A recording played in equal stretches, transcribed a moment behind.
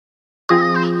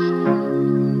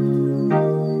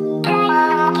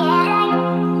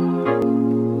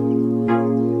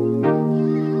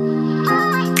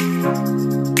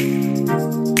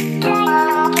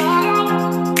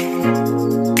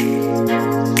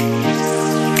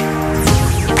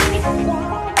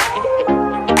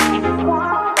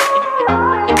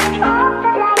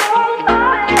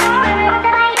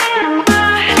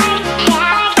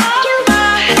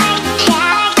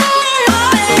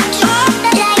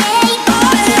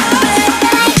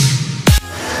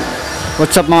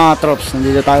What's up mga trops?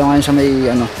 Nandito tayo ngayon sa may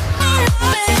ano.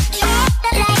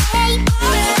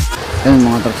 Ayun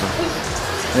mga trops.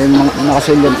 Ayun mga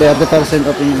nakasil yan. 30%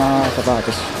 off yung mga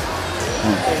sapatos.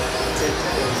 Ayun.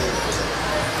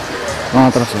 Mga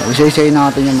trops. Isa-isayin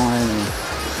natin yung mga yun.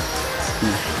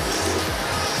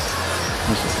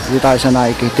 Dito tayo sa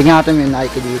Nike. Tingnan natin yung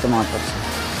Nike dito mga trops.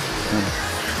 Ayun.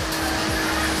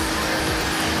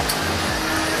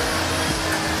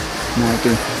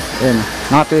 Nike. Ayan,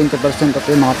 naka 20% off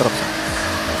yung mga trucks.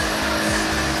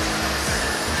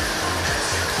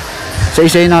 So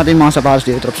isayin natin yung mga sapatos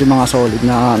dito, trucks, yung mga solid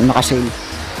na naka-sale.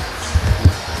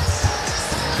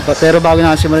 Pero bago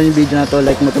natin simulan yung video na to,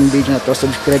 like mo itong video na to,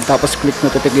 subscribe, tapos click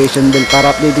notification bell para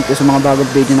updated ka sa mga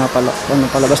bagong video na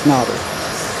palabas na ako.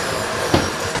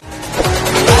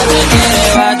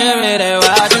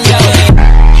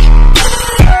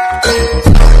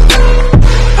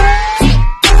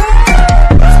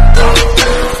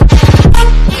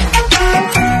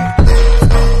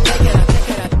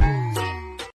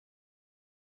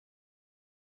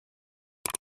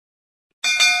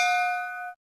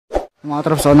 Mga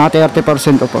trops, so na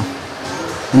 30% po.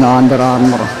 Na Under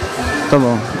Armour. Ito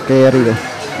po, carry ko.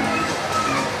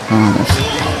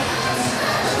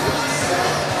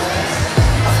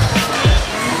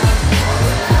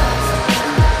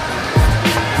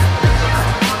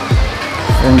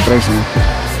 Yung price na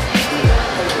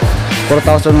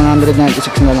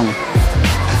 4,196 na lang.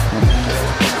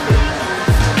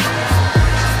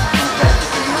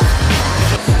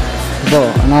 Ito,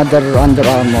 another Under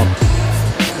Armour.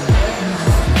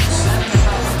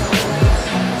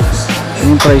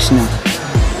 Yung price niya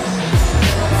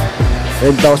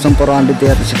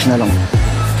 5,436 na lang.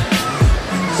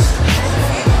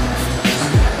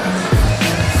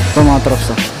 Ito mga trops.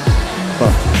 Ito,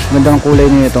 maganda ng kulay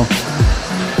niya ito.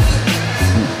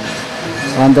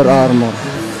 Under Armour.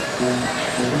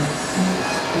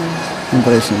 Yung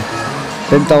price niya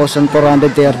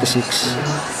 5,436.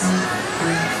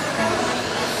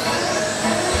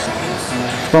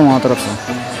 Ito mga trops.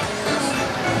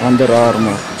 Under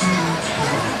Armour.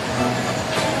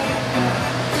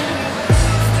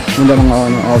 Ganda ng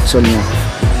outsole niya.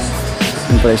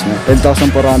 Yung price niya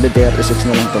 5,436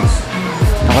 na lang to.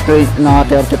 Naka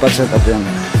 30% off yan.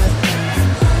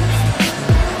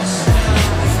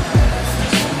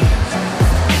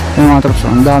 Yung mga trops,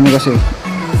 ang dami kasi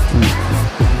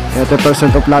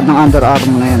 30% off lahat ng Under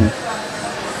Armour na yan.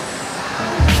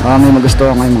 May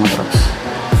magustuhan ngayon mga trops.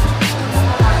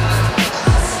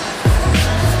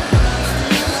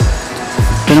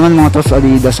 Ito naman mga trops,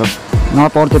 Adidas off. Naka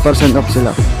 40% off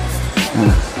sila.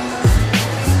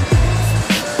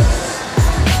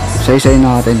 Isa-isayin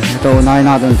natin. Ito, unahin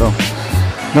natin to.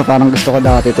 Parang gusto ko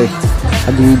dati ito eh.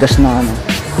 Adidas na ano.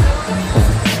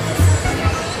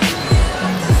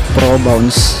 Pro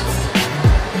Bounce.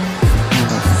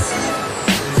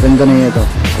 Ganda na ito.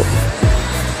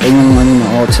 Ayun yung ano na,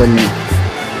 outsole niya.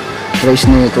 Price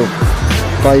na ito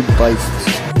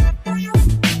 5,500.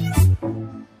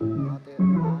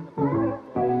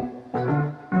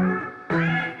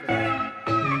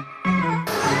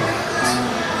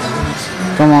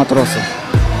 Ito mga troso,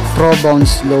 Pro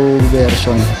Bounce low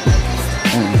version.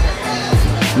 Ayan.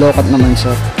 Low cut naman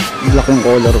siya, black yung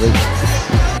colorway.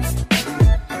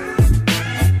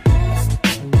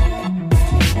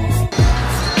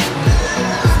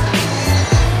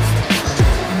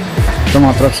 Ito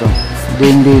mga troso,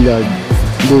 Dane Dillard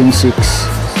Dane 6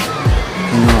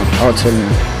 outsole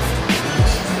niya.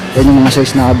 Yan yung mga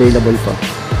size na available pa.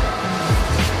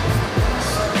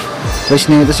 Price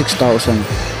na ito 6,000.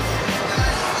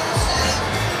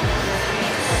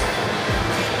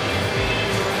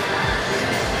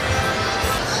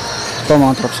 Ito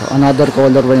mga trops, another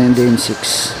colorway ng Dane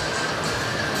 6.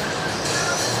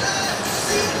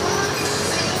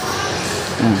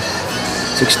 Ayan,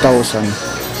 6,000.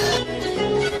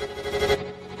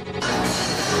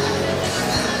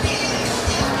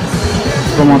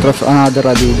 Ito mga trops, another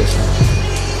Adidas.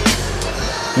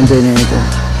 Hindi na ito.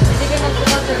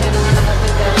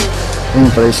 Yung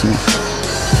price niya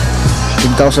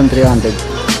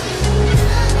 5,300.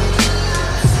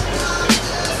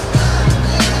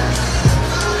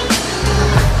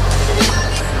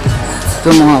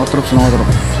 Ito mga trops,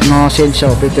 mga sale siya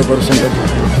 50% off.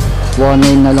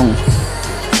 1,900 na lang.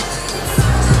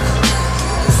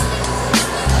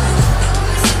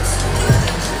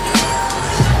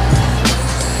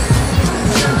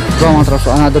 Ito mga trops,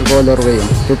 another colorway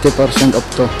 50% off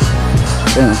to.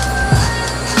 Ayan,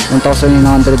 1,900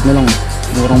 na lang.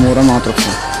 Murang-mura mga trops.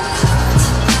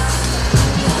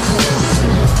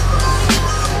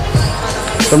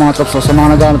 Ito mga trops, sa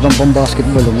mga naghanap ng pang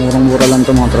basketball, murang-mura lang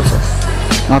ito mga trops.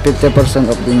 Mga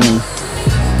 50% off din yun.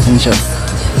 Yun siya.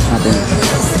 Natin.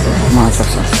 Mga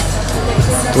trucks.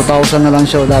 2,000 na lang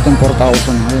siya. Dating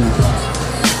 4,000. Ayun.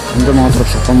 Ito mga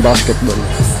trucks. Pang basketball.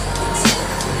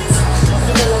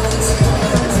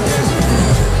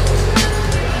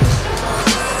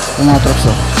 Ito mga trucks.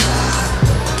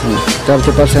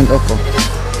 30% off.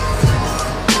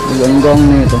 Hanggang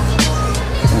nito.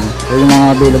 Ito yung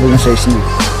mga available na size niya.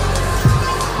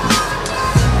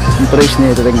 Yung price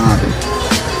niya ito, tignan natin.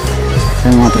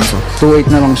 Yung mga trucks.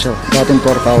 2,800 na lang siya. Dating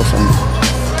 4,000.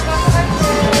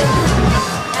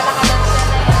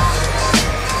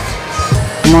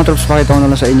 Mga traps, pakita ko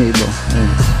na lang sa inyo ito.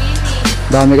 Ayan.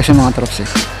 Dami kasi mga traps eh.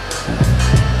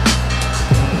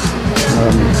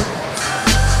 Dami.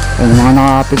 Ayan, mga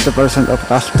naka 50% off,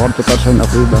 tas 40%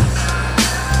 off iba.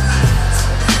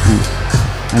 Ayan.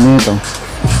 Ano ito?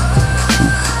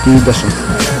 Tidas oh.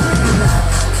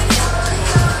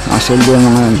 Nakasildo yung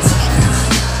mga yan.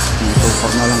 2-4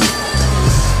 na lang.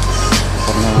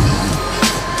 2-4 na lang.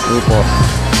 2-4.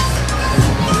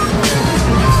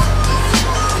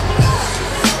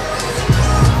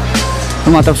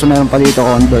 Mga traps, meron pa dito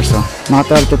Converse oh. Mga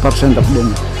 30% off din.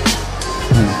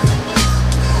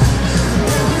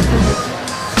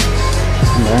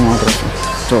 Ayan mga traps.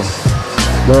 So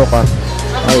low cut,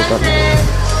 high cut.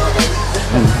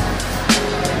 Ayan.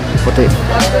 Puti,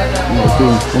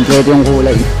 itim, kompleto yung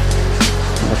kulay.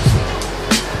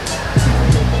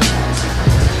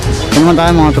 Ito naman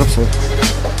tayo mga traps oh.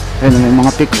 Ayan, may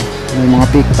mga pick oh. May mga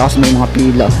pick, tapos may mga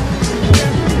pila.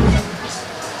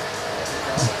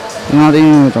 Yung natin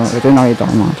yung ito yung nakita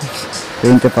ko mga tips.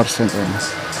 20% rin.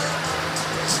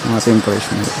 Yung natin yung price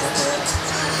nito.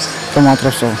 Ito mga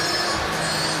traps oh.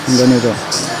 Yung ganito.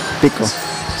 Pick oh.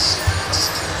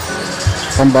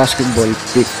 Pang basketball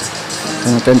pick.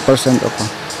 Yung 10% off oh.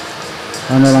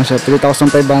 Ano lang siya.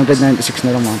 3,596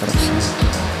 na lang mga traps.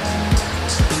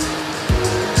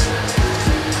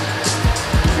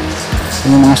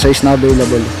 Yung mga size na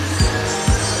available.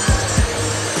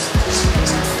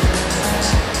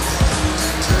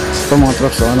 Ito mga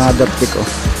trucks oh, another pick oh.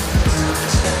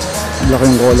 Laki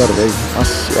yung color guys.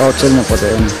 As outsell na po ito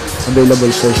yun.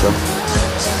 Available size oh.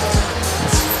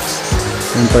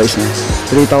 Yung price niya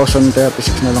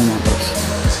 3,036 na lang mga trucks.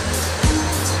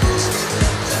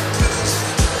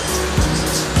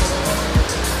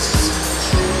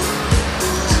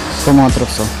 Ito mga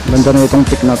trucks oh. Ganda na itong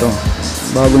pick na to.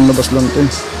 Bagong labas lang ito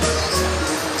eh.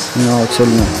 Yung outsell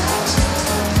na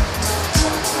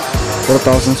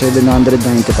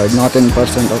 4,795, naka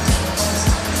 10% off.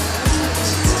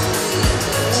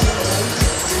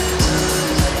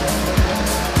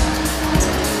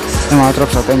 Yung mga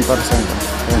trucks sa 10% off.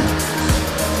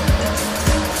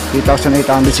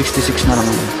 3,866 na lang.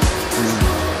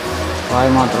 Okay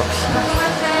mga trucks.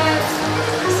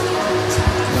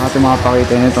 Yung natin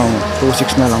makapakita nito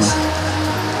 2,600 na lang.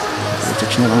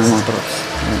 2,600 na lang mga trucks.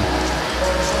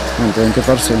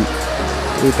 20%,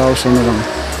 3,000 na lang.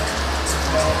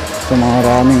 Ito mga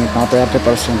running, mga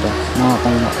 30% oh. Mga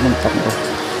pang-montak ko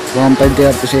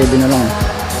 1,537 na lang.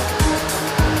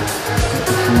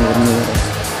 Mura-mura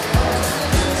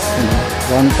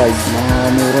 1,500, mga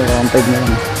mura 1,500 na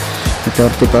lang.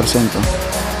 30% oh.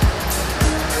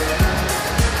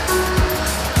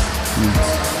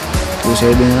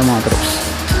 2,700 na lang mga trucks.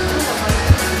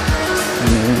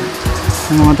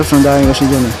 Yung mga trucks na dahil kasi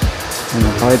dyan eh.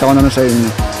 Pakita ko na lang sa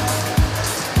inyo.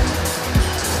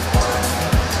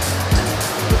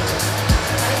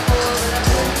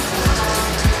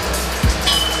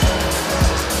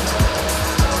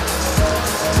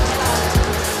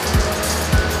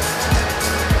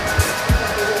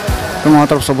 Yung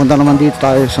mga trucks, punta naman dito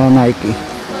tayo sa Nike.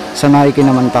 Sa Nike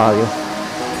naman tayo.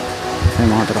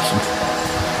 Yung mga trucks.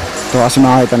 Ito kasi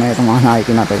makakita na itong mga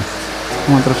Nike natin.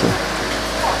 Yung mga trucks.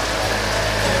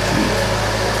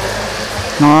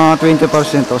 Mga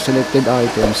 20% o selected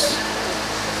items.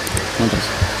 Yung trucks.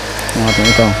 Yung ating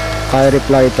ito. Kyrie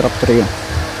Fly Trap 3.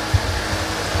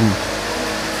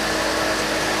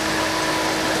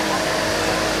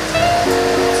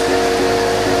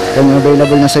 Yung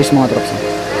available na size mga trucks.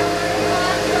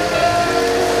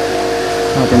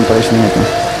 Ating price na ito.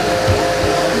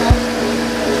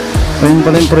 Ayun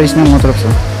pala yung price ng mga trucks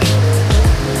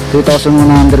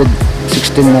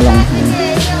 2,116 na lang.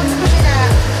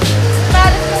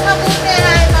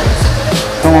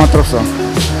 Ito mga trucks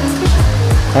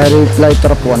Kyrie Fly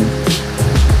Trap 1.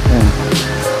 Ayan.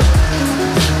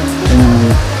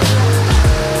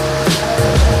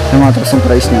 Yung mga trucks yung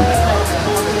price niya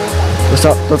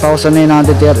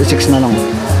 2,936 na lang.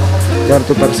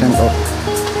 30% off.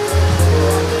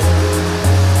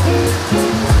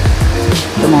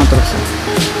 Ito mga trucks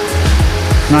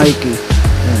Nike.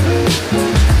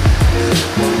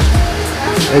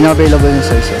 Ayun yung available yung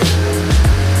size.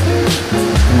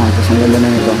 Mga trops, ang ganda na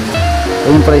nito.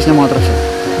 Ayun yung price ng mga trops.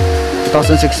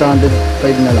 2,605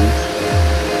 na lang.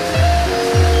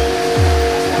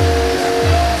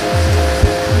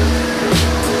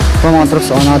 Ito mga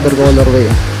trops, another colorway.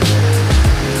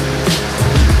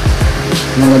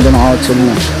 Ang ganda ng outsole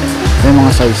na. May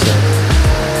mga size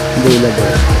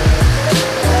available.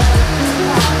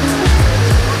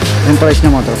 Yung price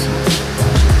ng mga trops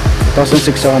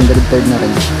 2,605 na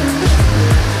rin.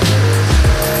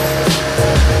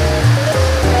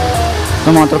 Ito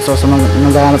mga trops, so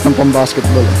naghahanap ng pang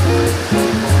basketball.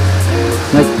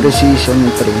 Nike Precision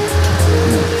 3.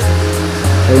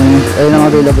 Ayun ang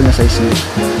available na size niya.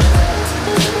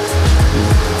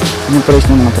 Yung price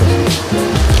ng mga trops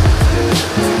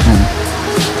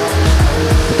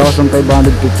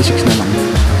 2,556 na lang.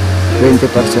 20%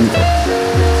 off.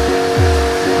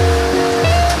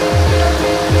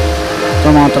 Ito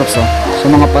mga trops sa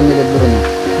mga panilibron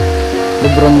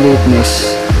Lebron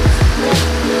Witness.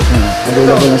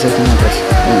 Available na sa mga trops.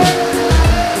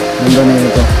 Ganda na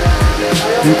ito.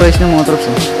 Yung price ng mga trops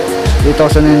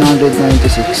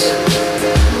 3,996.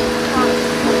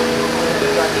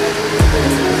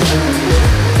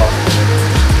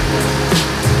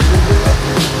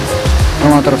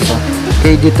 Mga trops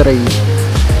KD tray.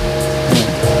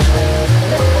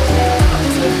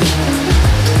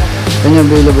 Yan yung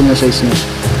available na size niya.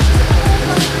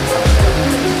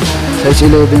 Size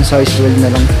 11, size 12 na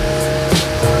lang.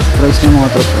 Price niya mga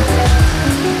trops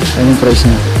yan yung price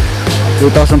niya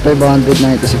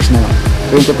 2,596 na lang.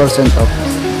 20% off.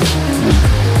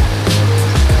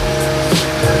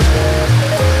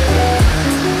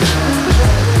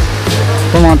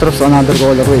 Ito mga trops, another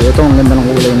colorway. Ito ang ganda ng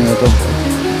kulay na ito.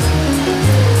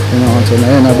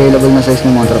 Ayan, available na size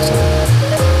ng mga trops.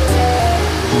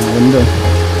 Ganda.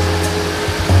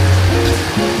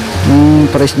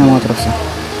 Yung price ng mga trops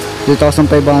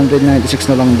 2,596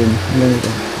 na lang din.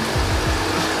 Ganito.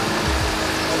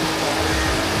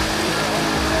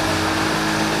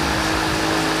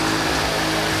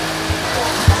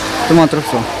 Ito mga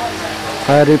trops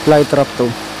kaya reply trap to.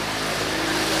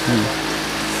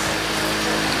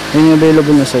 Yan yung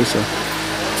available na size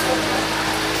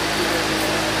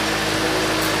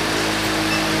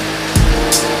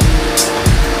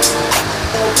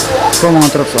Ito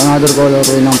mga trops, another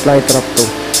colorway ng fly trap to.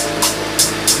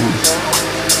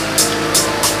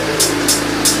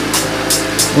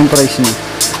 Yung price niya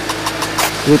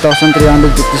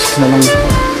 3,356 na lang.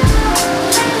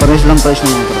 Pares lang price ng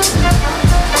mga trops.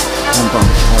 Yan pa,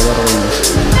 colorway na.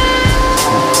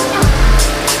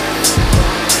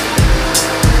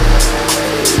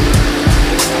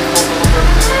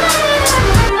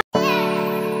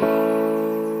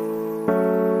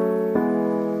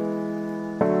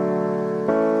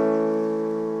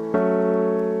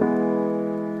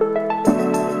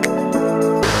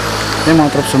 Yung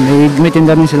mga trops may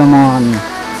tinda rin silang mga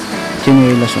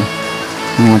chinelas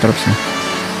mga trops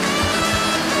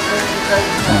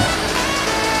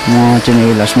mga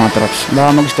chinelas, mga trops.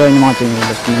 Baka magustuhan yung mga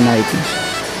chinelas ng Nike.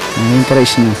 Yung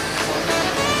price nyo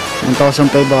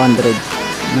 1,595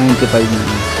 na.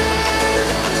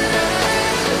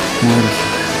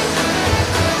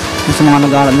 Sa mga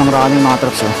nag-aaral ng running mga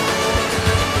trops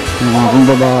yung mga kong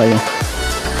babae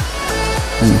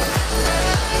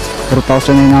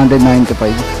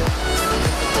 4,995.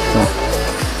 So,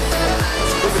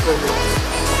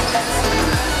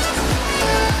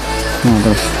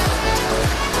 tapos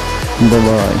ang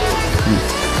babae.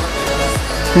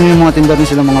 Yung mga tinda rin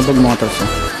sila mga bag mga trops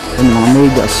yung mga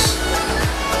megas.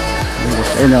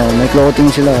 Ayun may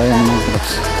clothing sila. Ayan mga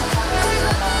trops.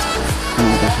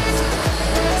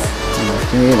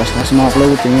 Megas kasi mga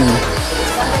clothing yun.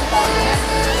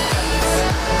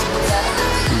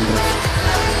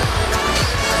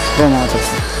 Ito mga trops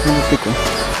yung pick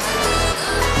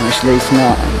mga slates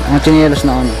na mga chinelas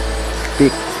na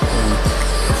pick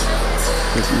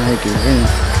Nike. Ayun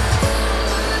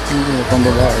yung pang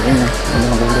babae. Ayun yung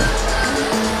mga ganda.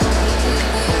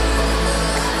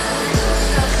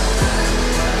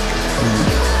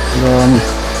 Dami.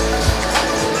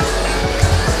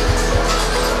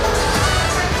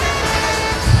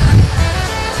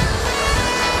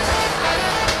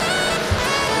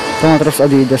 Ito mga trops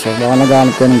Adidas baka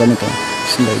naghanap ko ng ganito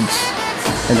slides.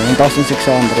 Ayun 1,600.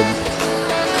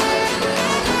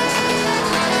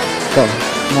 Ito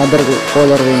another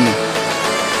colorway niya.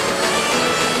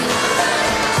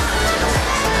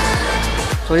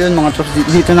 So yun mga trops,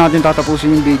 dito natin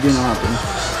tatapusin yung video natin.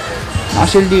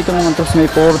 Actually dito mga trops may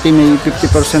 40, may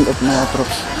 50% off mga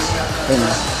trops. Ayun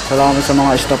Salamat sa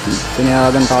mga staff.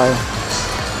 Pinayagan tayo.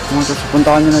 Mga trops,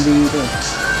 puntahan nyo na dito.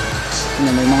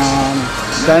 May mga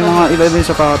dahil mga iba-iba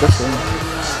yung sapatos.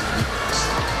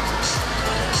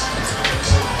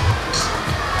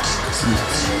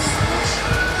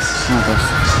 Mga trops.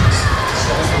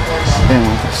 Ayan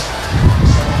mga trops.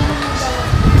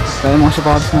 Dahil mga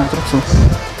sapatos mga trops.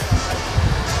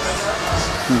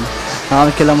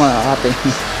 Nakamit kila mga ate.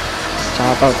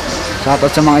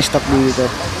 Shoutout sa mga staff dito.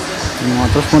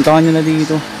 Mga trops, puntahan nyo na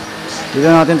dito. Dito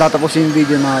natin tatapusin yung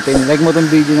video natin. Like mo tong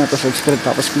video na to, subscribe,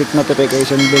 tapos click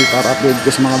notification bell para update ko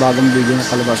sa mga bagong video na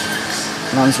palabas.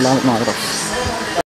 Maraming salamat mga trops.